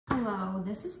So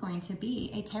this is going to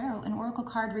be a tarot and oracle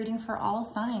card reading for all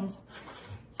signs.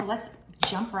 So let's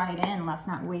jump right in. Let's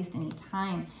not waste any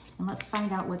time. And let's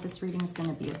find out what this reading is going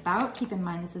to be about. Keep in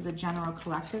mind, this is a general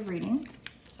collective reading.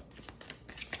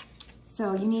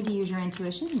 So you need to use your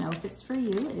intuition to know if it's for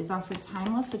you. It is also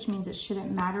timeless, which means it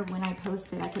shouldn't matter when I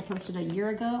post it. I could post it a year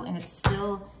ago and it's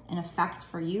still in effect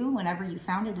for you. Whenever you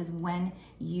found it is when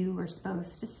you were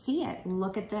supposed to see it.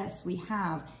 Look at this. We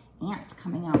have Ant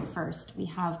coming out first. We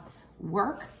have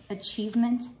work,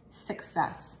 achievement,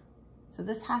 success. So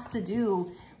this has to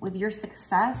do with your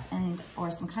success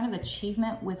or some kind of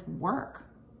achievement with work.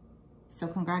 So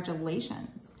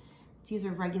congratulations. Let's use a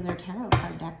regular tarot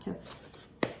card deck to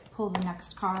pull the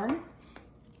next card.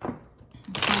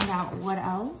 Find out what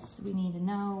else we need to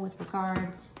know with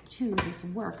regard to this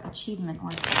work, achievement, or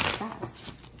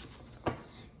success.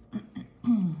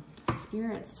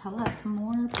 Spirits, tell us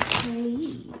more,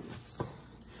 please.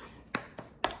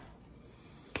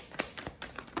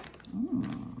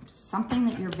 Something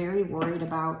that you're very worried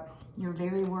about. You're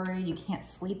very worried, you can't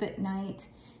sleep at night.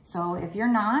 So if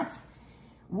you're not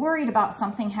worried about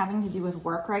something having to do with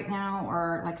work right now,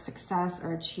 or like success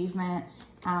or achievement,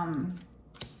 then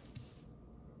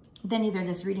either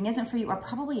this reading isn't for you, or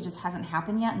probably it just hasn't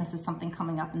happened yet, and this is something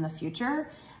coming up in the future.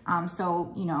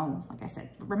 So, you know, like I said,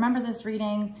 remember this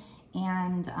reading,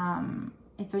 and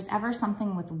if there's ever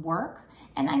something with work,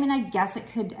 and I mean, I guess it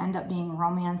could end up being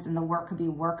romance, and the work could be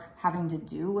work having to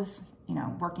do with, you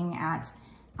know, working at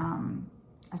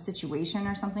a situation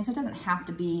or something. So it doesn't have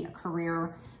to be a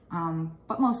career,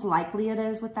 but most likely it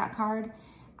is with that card.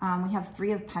 We have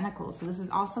Three of Pentacles. So this is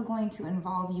also going to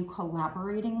involve you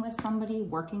collaborating with somebody,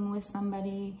 working with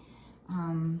somebody.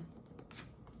 And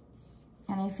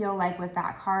I feel like with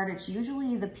that card, it's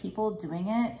usually the people doing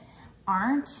it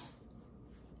aren't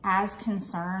as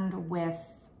concerned with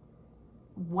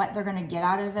what they're going to get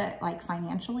out of it, like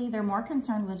financially. They're more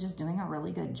concerned with just doing a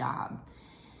really good job.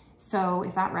 So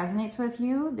if that resonates with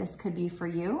you, this could be for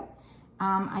you.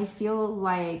 I feel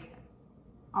like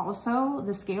also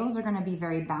the scales are going to be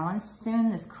very balanced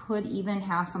soon. This could even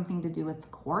have something to do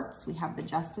with courts. We have the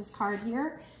Justice card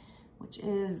here, which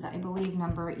is, I believe,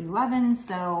 number 11.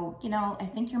 So, you know, I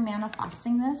think you're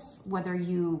manifesting this, whether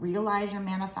you realize you're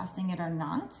manifesting it or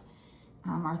not.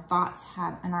 Our thoughts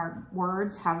and our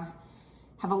words have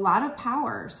a lot of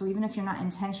power. So even if you're not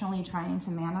intentionally trying to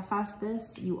manifest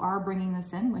this, you are bringing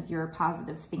this in with your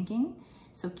positive thinking.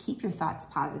 So keep your thoughts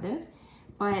positive.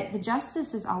 But the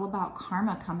Justice is all about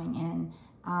karma coming in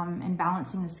and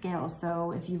balancing the scales.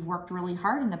 So if you've worked really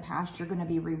hard in the past, you're going to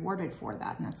be rewarded for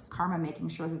that. And that's karma making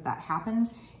sure that that happens.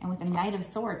 And with the Knight of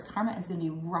Swords, karma is going to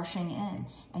be rushing in,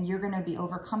 and you're going to be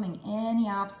overcoming any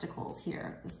obstacles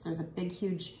here. There's a big,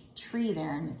 huge tree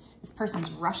there, and this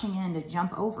person's rushing in to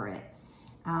jump over it.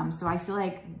 So I feel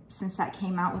like since that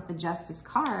came out with the Justice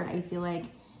card, I feel like,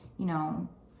 you know,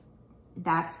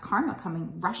 that's karma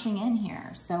rushing in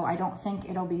here. So I don't think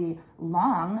it'll be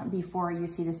long before you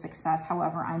see the success.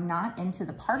 However, I'm not into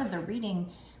the part of the reading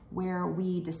where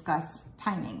we discuss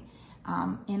timing.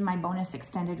 In my bonus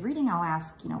extended reading, I'll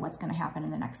ask, you know, what's going to happen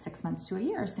in the next 6 months to a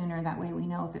year or sooner. That way we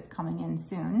know if it's coming in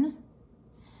soon.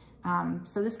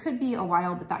 So this could be a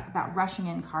while, but that rushing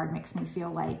in card makes me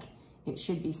feel like it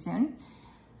should be soon.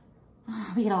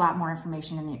 We get a lot more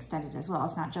information in the extended as well.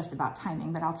 It's not just about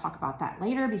timing, but I'll talk about that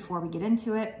later before we get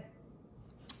into it.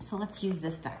 So let's use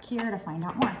this deck here to find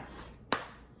out more.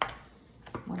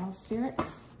 What else,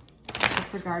 spirits,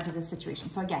 with regard to this situation?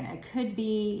 So again,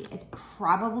 it's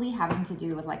probably having to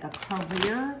do with like a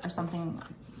career or something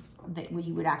that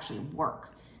you would actually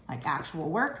work, like actual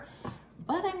work.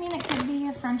 But I mean, it could be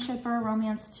a friendship or a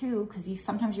romance too, because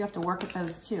sometimes you have to work at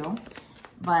those too.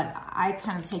 But I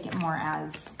kind of take it more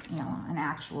as, you know, an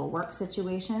actual work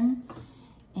situation,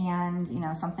 and, you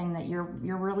know, something that you're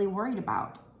really worried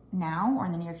about now or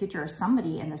in the near future, or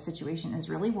somebody in this situation is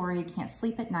really worried, can't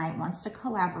sleep at night, wants to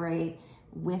collaborate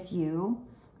with you.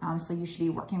 So you should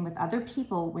be working with other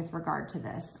people with regard to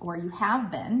this, or you have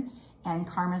been, and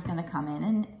karma is going to come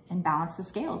in and balance the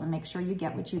scales and make sure you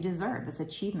get what you deserve, this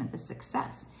achievement, this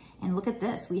success. And look at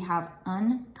this. We have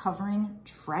uncovering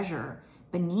treasure.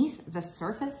 Beneath the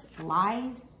surface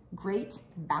lies great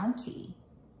bounty.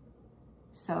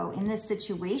 So in this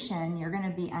situation, you're going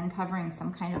to be uncovering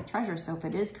some kind of treasure. So if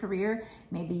it is career,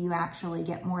 maybe you actually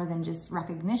get more than just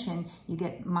recognition, you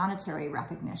get monetary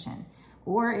recognition.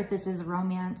 Or if this is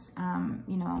romance,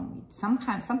 you know,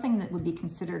 something that would be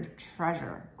considered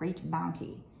treasure, great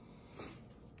bounty.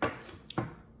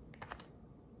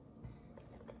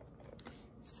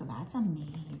 So that's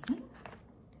amazing.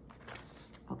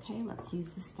 Okay, let's use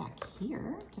this deck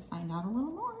here to find out a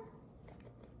little more.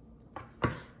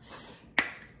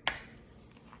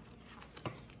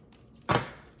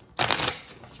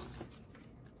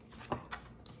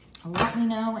 let me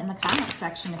know in the comment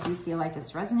section if you feel like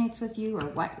this resonates with you, or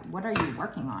what are you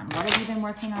working on? What have you been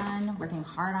working on, working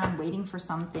hard on, waiting for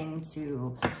something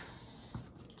to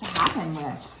happen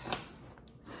with?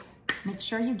 Make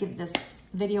sure you give this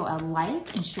video a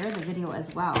like and share the video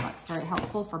as well. That's very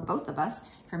helpful for both of us,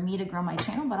 for me to grow my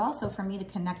channel, but also for me to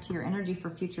connect to your energy for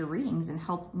future readings and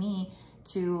help me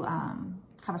to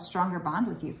have a stronger bond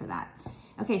with you for that.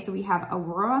 Okay, so we have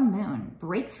Aurora Moon,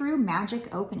 breakthrough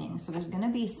magic opening. So there's going to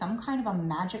be some kind of a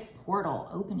magic portal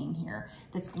opening here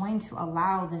that's going to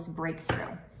allow this breakthrough.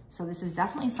 So this is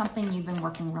definitely something you've been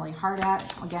working really hard at.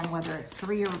 Again, whether it's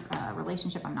career,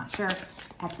 relationship, I'm not sure.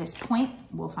 At this point,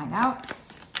 we'll find out.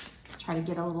 Try to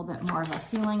get a little bit more of a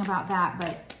feeling about that,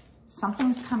 but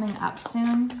something's coming up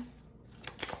soon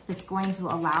that's going to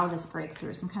allow this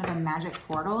breakthrough, some kind of a magic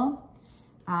portal.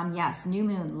 Yes, new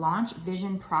moon, launch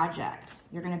vision project.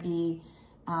 You're going to be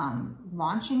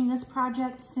launching this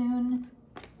project soon,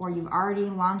 or you've already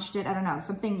launched it. I don't know,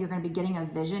 something, you're going to be getting a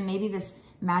vision. Maybe this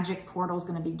magic portal is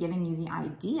going to be giving you the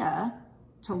idea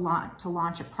to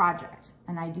launch a project,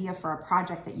 an idea for a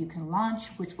project that you can launch,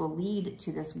 which will lead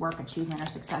to this work, achievement, or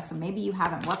success. So maybe you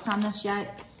haven't worked on this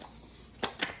yet,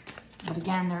 but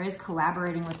again, there is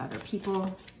collaborating with other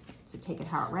people. So take it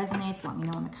how it resonates. Let me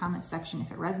know in the comment section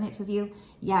if it resonates with you.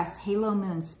 Yes, Halo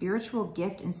Moon, spiritual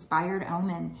gift, inspired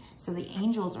omen. So the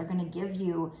angels are going to give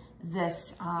you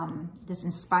this, this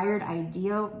inspired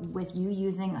idea with you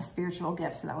using a spiritual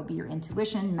gift. So that would be your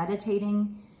intuition,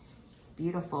 meditating.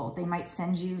 Beautiful. They might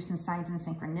send you some signs and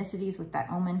synchronicities with that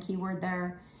omen keyword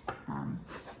there.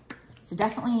 So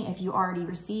definitely, if you already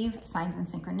receive signs and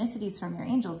synchronicities from your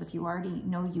angels, if you already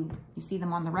know you see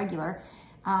them on the regular,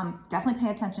 definitely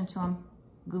pay attention to them.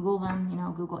 Google them, you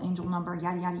know, Google angel number,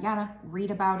 yada, yada, yada. Read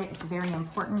about it. It's very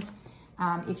important.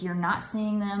 If you're not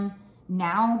seeing them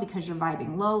now because you're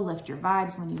vibing low, lift your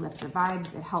vibes. When you lift your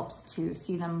vibes, it helps to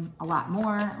see them a lot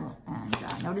more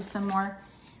and notice them more.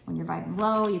 When you're vibing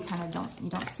low, you kind of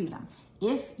don't see them.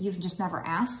 If you've just never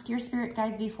asked your spirit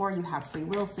guides before, you have free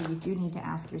will, so you do need to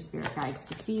ask your spirit guides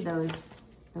to see those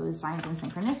signs and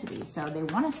synchronicities. So they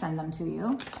want to send them to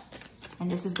you. And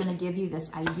this is going to give you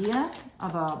this idea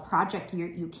of a project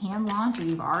you can launch, or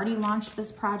you've already launched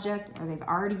this project, or they've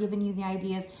already given you the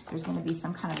ideas. There's going to be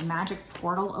some kind of magic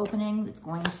portal opening that's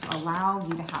going to allow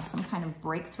you to have some kind of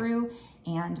breakthrough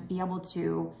and be able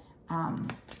to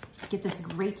get this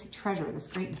great treasure, this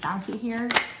great bounty here.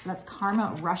 So that's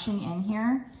karma rushing in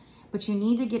here. But you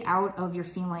need to get out of your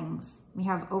feelings. We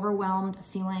have overwhelmed,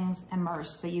 feelings,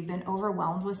 immersed. So you've been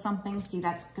overwhelmed with something. See,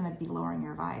 that's going to be lowering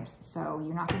your vibes. So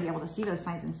you're not going to be able to see those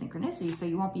signs and synchronicities. So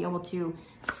you won't be able to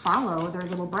follow their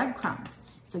little breadcrumbs.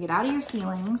 So get out of your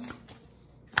feelings.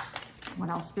 What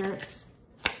else, spirits?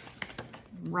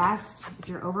 Rest if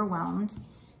you're overwhelmed.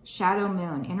 Shadow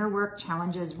moon, inner work,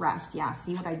 challenges, rest. Yeah,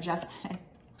 see what I just said?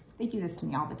 They do this to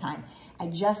me all the time. I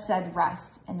just said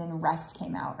rest, and then rest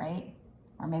came out, right?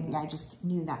 Or maybe I just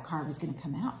knew that card was going to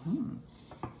come out.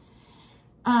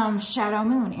 Shadow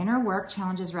moon, inner work,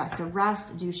 challenges, rest. So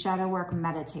rest, do shadow work,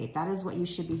 meditate. That is what you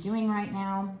should be doing right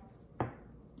now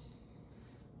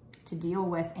to deal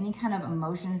with any kind of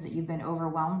emotions that you've been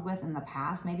overwhelmed with in the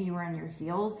past. Maybe you were in your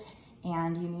feels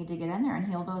and you need to get in there and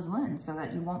heal those wounds so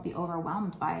that you won't be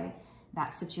overwhelmed by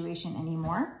that situation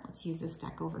anymore. Let's use this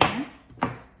deck over here.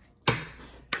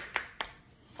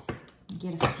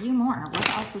 Get a few more. What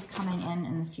else is coming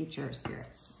in the future,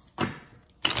 spirits?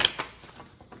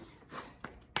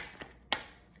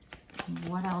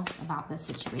 What else about this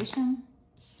situation?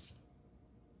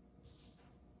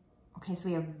 Okay, so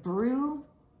we have brew,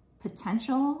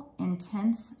 potential,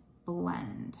 intense,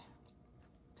 blend.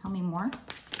 Tell me more.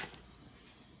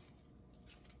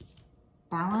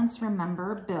 Balance,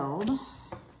 remember, build.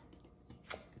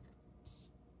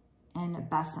 And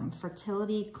Besom,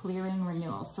 fertility, clearing,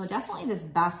 renewal. So definitely this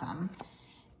Besom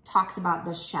talks about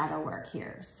the shadow work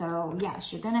here. So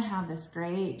yes, you're going to have this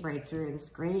great breakthrough, this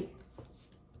great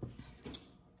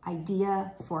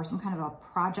idea for some kind of a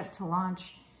project to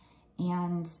launch.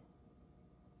 And,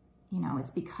 you know, it's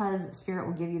because Spirit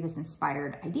will give you this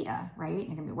inspired idea, right? You're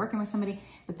going to be working with somebody,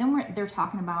 but then they're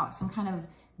talking about some kind of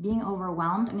being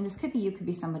overwhelmed. I mean, this could be you, could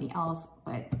be somebody else,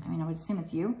 but I mean, I would assume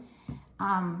it's you.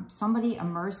 Somebody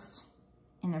immersed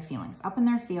in their feelings, up in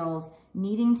their feels,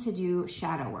 needing to do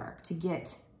shadow work to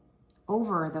get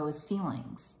over those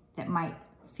feelings that might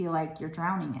feel like you're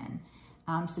drowning in.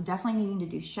 So definitely needing to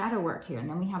do shadow work here. And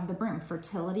then we have the broom,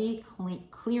 fertility,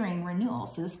 clearing, renewal.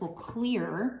 So this will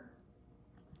clear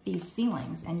these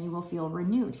feelings and you will feel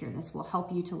renewed here. This will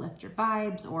help you to lift your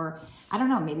vibes, or I don't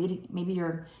know, maybe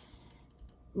you're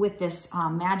with this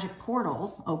magic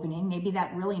portal opening, maybe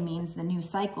that really means the new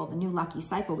cycle, the new lucky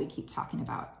cycle we keep talking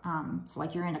about. So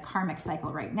like you're in a karmic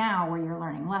cycle right now where you're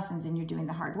learning lessons and you're doing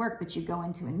the hard work, but you go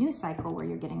into a new cycle where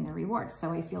you're getting the rewards.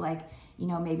 So I feel like, you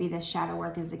know, maybe this shadow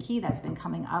work is the key that's been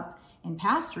coming up in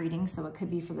past readings. So it could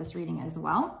be for this reading as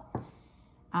well.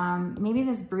 Maybe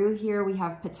this brew here, we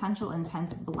have potential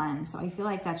intense blend. So I feel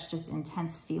like that's just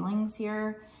intense feelings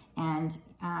here. And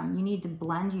you need to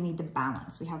blend, you need to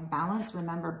balance. We have balance,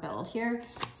 remember, build here.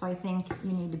 So I think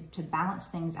you need to balance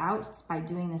things out by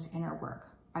doing this inner work,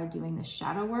 by doing this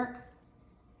shadow work.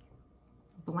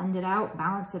 Blend it out,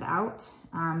 balance it out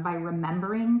by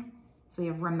remembering. So we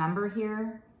have remember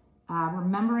here,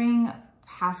 remembering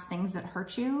past things that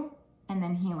hurt you and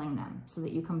then healing them so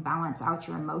that you can balance out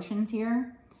your emotions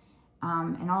here.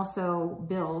 And also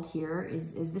build here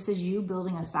is this is you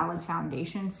building a solid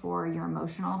foundation for your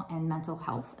emotional and mental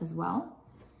health as well.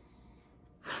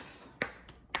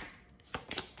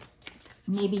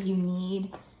 Maybe you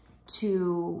need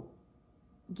to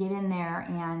get in there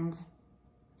and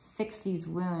fix these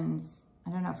wounds.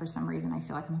 I don't know, for some reason I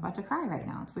feel like I'm about to cry right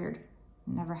now. It's weird.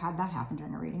 Never had that happen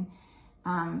during a reading.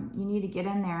 You need to get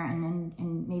in there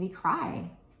and maybe cry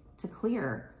to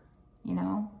clear, you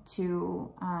know,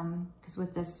 to, because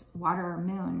with this water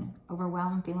moon,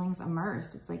 overwhelmed, feelings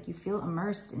immersed, it's like you feel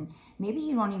immersed and maybe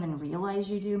you don't even realize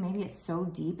you do. Maybe it's so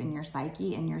deep in your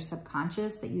psyche and your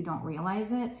subconscious that you don't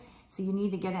realize it. So you need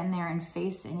to get in there and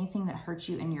face anything that hurt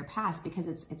you in your past because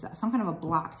it's some kind of a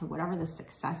block to whatever the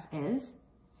success is.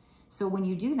 So when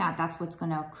you do that, that's what's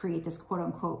going to create this quote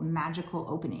unquote magical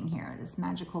opening here, this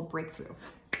magical breakthrough,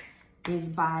 is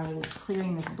by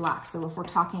clearing this block. So if we're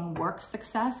talking work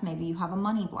success, maybe you have a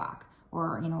money block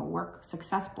or, you know, a work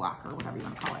success block or whatever you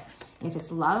want to call it. If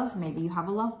it's love, maybe you have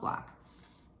a love block.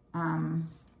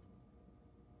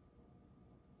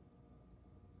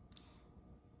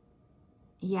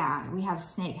 Yeah, we have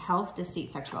snake, health,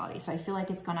 deceit, sexuality. So I feel like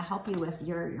it's going to help you with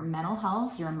your mental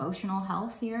health, your emotional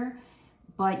health here.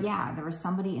 But yeah, there was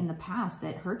somebody in the past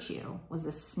that hurt you, was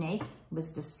a snake,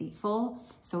 was deceitful.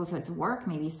 So if it's work,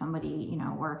 maybe somebody, you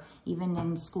know, or even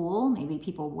in school, maybe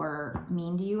people were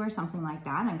mean to you or something like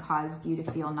that and caused you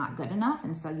to feel not good enough.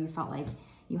 And so you felt like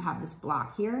you have this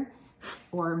block here.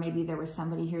 Or maybe there was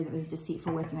somebody here that was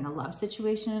deceitful with you in a love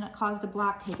situation and it caused a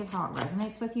block. Take it how it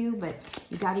resonates with you, but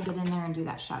you got to get in there and do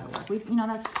that shadow work. You know,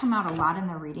 that's come out a lot in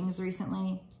the readings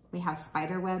recently. We have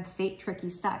spider web, fate,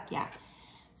 tricky, stuck. Yeah.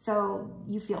 So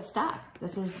you feel stuck.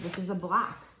 This is a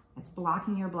block. It's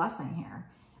blocking your blessing here.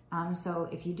 So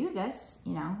if you do this,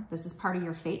 you know, this is part of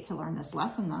your fate to learn this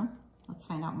lesson though. Let's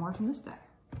find out more from this deck.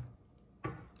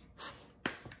 All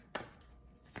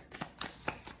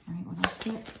right, what else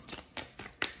gets?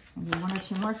 Maybe one or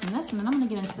two more from this, and then I'm going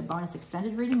to get into the bonus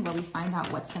extended reading where we find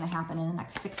out what's going to happen in the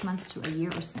next 6 months to a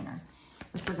year or sooner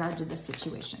with regard to this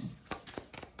situation.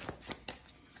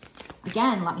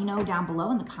 Again, let me know down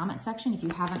below in the comment section if you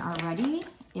haven't already,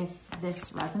 if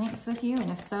this resonates with you.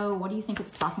 And if so, what do you think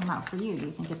it's talking about for you? Do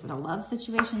you think it's a love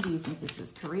situation? Do you think this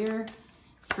is career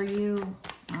for you?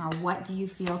 What do you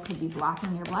feel could be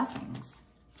blocking your blessings?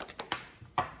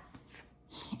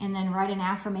 And then write an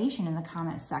affirmation in the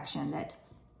comment section that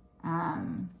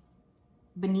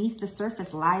beneath the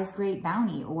surface lies great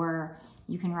bounty. Or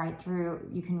you can write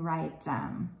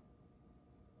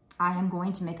I am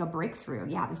going to make a breakthrough.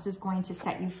 Yeah, this is going to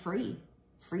set you free.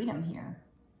 Freedom here.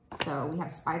 So we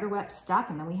have spiderweb, stuck,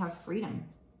 and then we have freedom,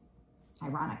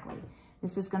 ironically.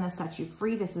 This is going to set you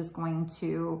free. This is going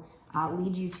to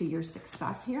lead you to your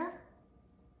success here.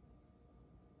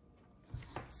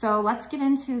 So let's get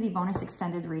into the bonus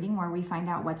extended reading where we find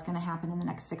out what's going to happen in the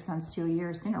next 6 months to a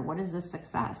year or sooner. What is this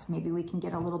success? Maybe we can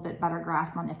get a little bit better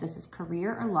grasp on if this is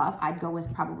career or love. I'd go with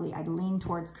I'd lean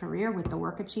towards career with the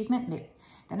work achievement.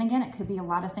 Then again, it could be a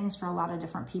lot of things for a lot of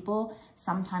different people.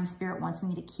 Sometimes Spirit wants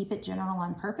me to keep it general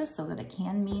on purpose so that it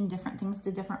can mean different things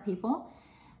to different people.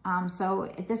 So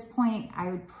at this point, I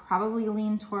would probably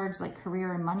lean towards like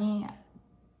career and money.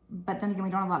 But then again, we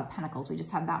don't have a lot of pentacles. We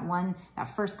just have that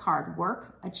first card,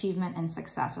 work, achievement, and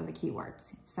success are the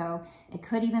keywords. So it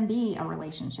could even be a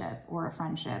relationship or a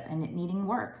friendship and it needing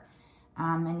work.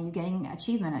 And you getting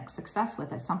achievement and success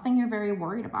with it. Something you're very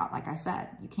worried about. Like I said,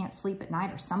 you can't sleep at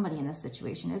night, or somebody in this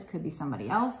situation could be somebody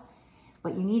else.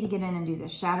 But you need to get in and do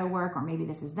this shadow work, or maybe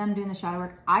this is them doing the shadow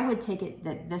work. I would take it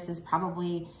that this is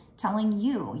probably telling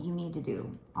you need to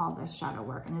do all this shadow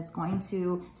work, and it's going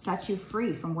to set you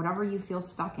free from whatever you feel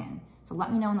stuck in. So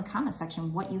let me know in the comment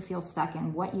section what you feel stuck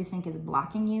in, what you think is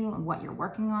blocking you, and what you're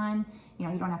working on. You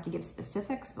know, you don't have to give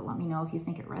specifics, but let me know if you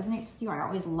think it resonates with you. I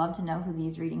always love to know who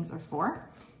these readings are for.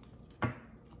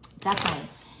 Definitely.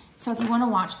 So if you want to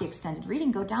watch the extended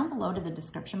reading, go down below to the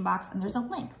description box and there's a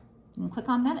link. You can click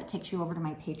on that. It takes you over to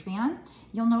my Patreon.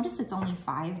 You'll notice it's only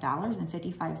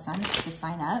 $5.55 to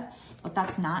sign up, but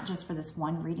that's not just for this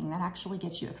one reading. That actually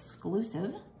gets you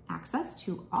exclusive access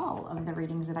to all of the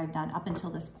readings that I've done up until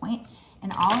this point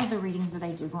and all of the readings that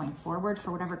I do going forward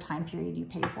for whatever time period you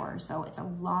pay for. So it's a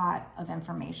lot of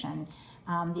information.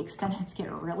 The extendeds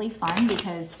get really fun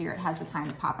because Spirit has the time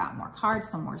to pop out more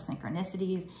cards, some more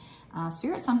synchronicities.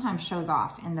 Spirit sometimes shows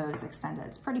off in those extended.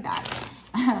 It's pretty bad.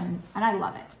 And I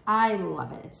love it. I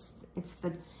love it. It's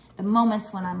the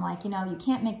moments when I'm like, you know, you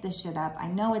can't make this shit up. I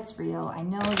know it's real. I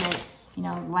know that, you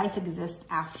know, life exists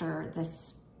after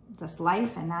this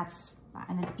life, and it's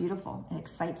beautiful. It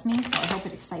excites me. So I hope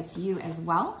it excites you as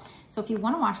well. So if you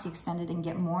want to watch the extended and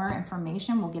get more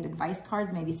information, we'll get advice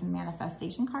cards, maybe some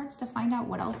manifestation cards to find out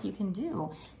what else you can do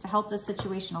to help this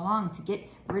situation along, to get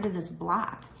rid of this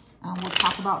block. We'll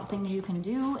talk about things you can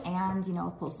do and, you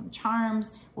know, pull some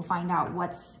charms. We'll find out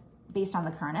what's, based on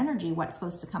the current energy, what's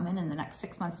supposed to come in the next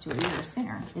 6 months to a year or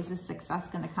sooner. Is this success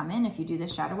going to come in if you do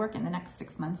this shadow work in the next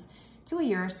 6 months to a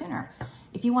year or sooner?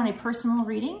 If you want a personal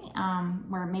reading,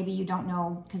 where maybe you don't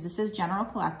know, because this is general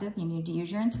collective, you need to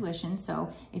use your intuition.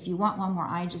 So if you want one where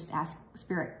I just ask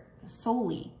Spirit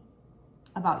solely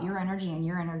about your energy and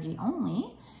your energy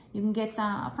only, you can get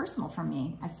a personal from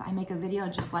me. I make a video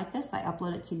just like this. I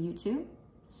upload it to YouTube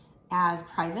as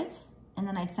private, and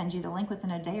then I'd send you the link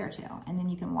within a day or two. And then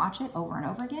you can watch it over and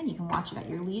over again. You can watch it at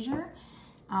your leisure.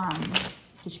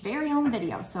 It's your very own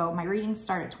video. So my readings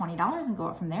start at $20 and go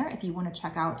up from there. If you want to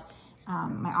check out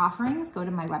my offerings, go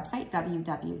to my website,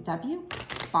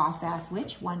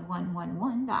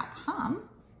 www.bossasswitch1111.com.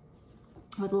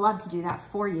 I would love to do that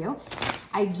for you.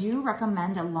 I do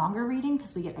recommend a longer reading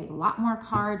because we get a lot more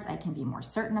cards. I can be more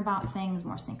certain about things,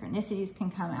 more synchronicities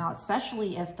can come out,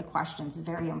 especially if the question's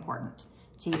very important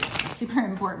to you. A super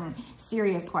important,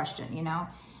 serious question, you know?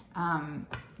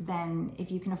 Then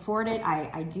if you can afford it,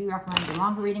 I do recommend the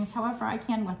longer readings. However, I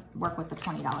can work with the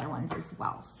 $20 ones as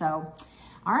well. So,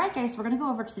 all right, guys, we're going to go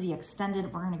over to the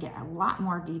extended. We're going to get a lot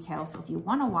more details. So if you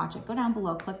want to watch it, go down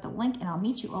below, click the link, and I'll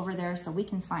meet you over there so we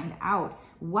can find out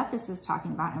what this is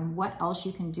talking about and what else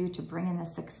you can do to bring in the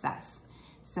success.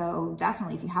 So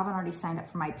definitely, if you haven't already signed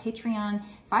up for my Patreon,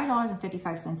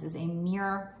 $5.55 is a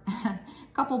mere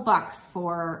couple bucks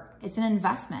for, it's an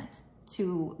investment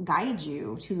to guide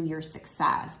you to your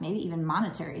success, maybe even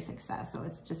monetary success. So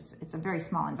it's a very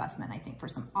small investment, I think, for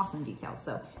some awesome details.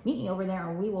 So meet me over there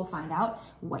and we will find out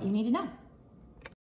what you need to know.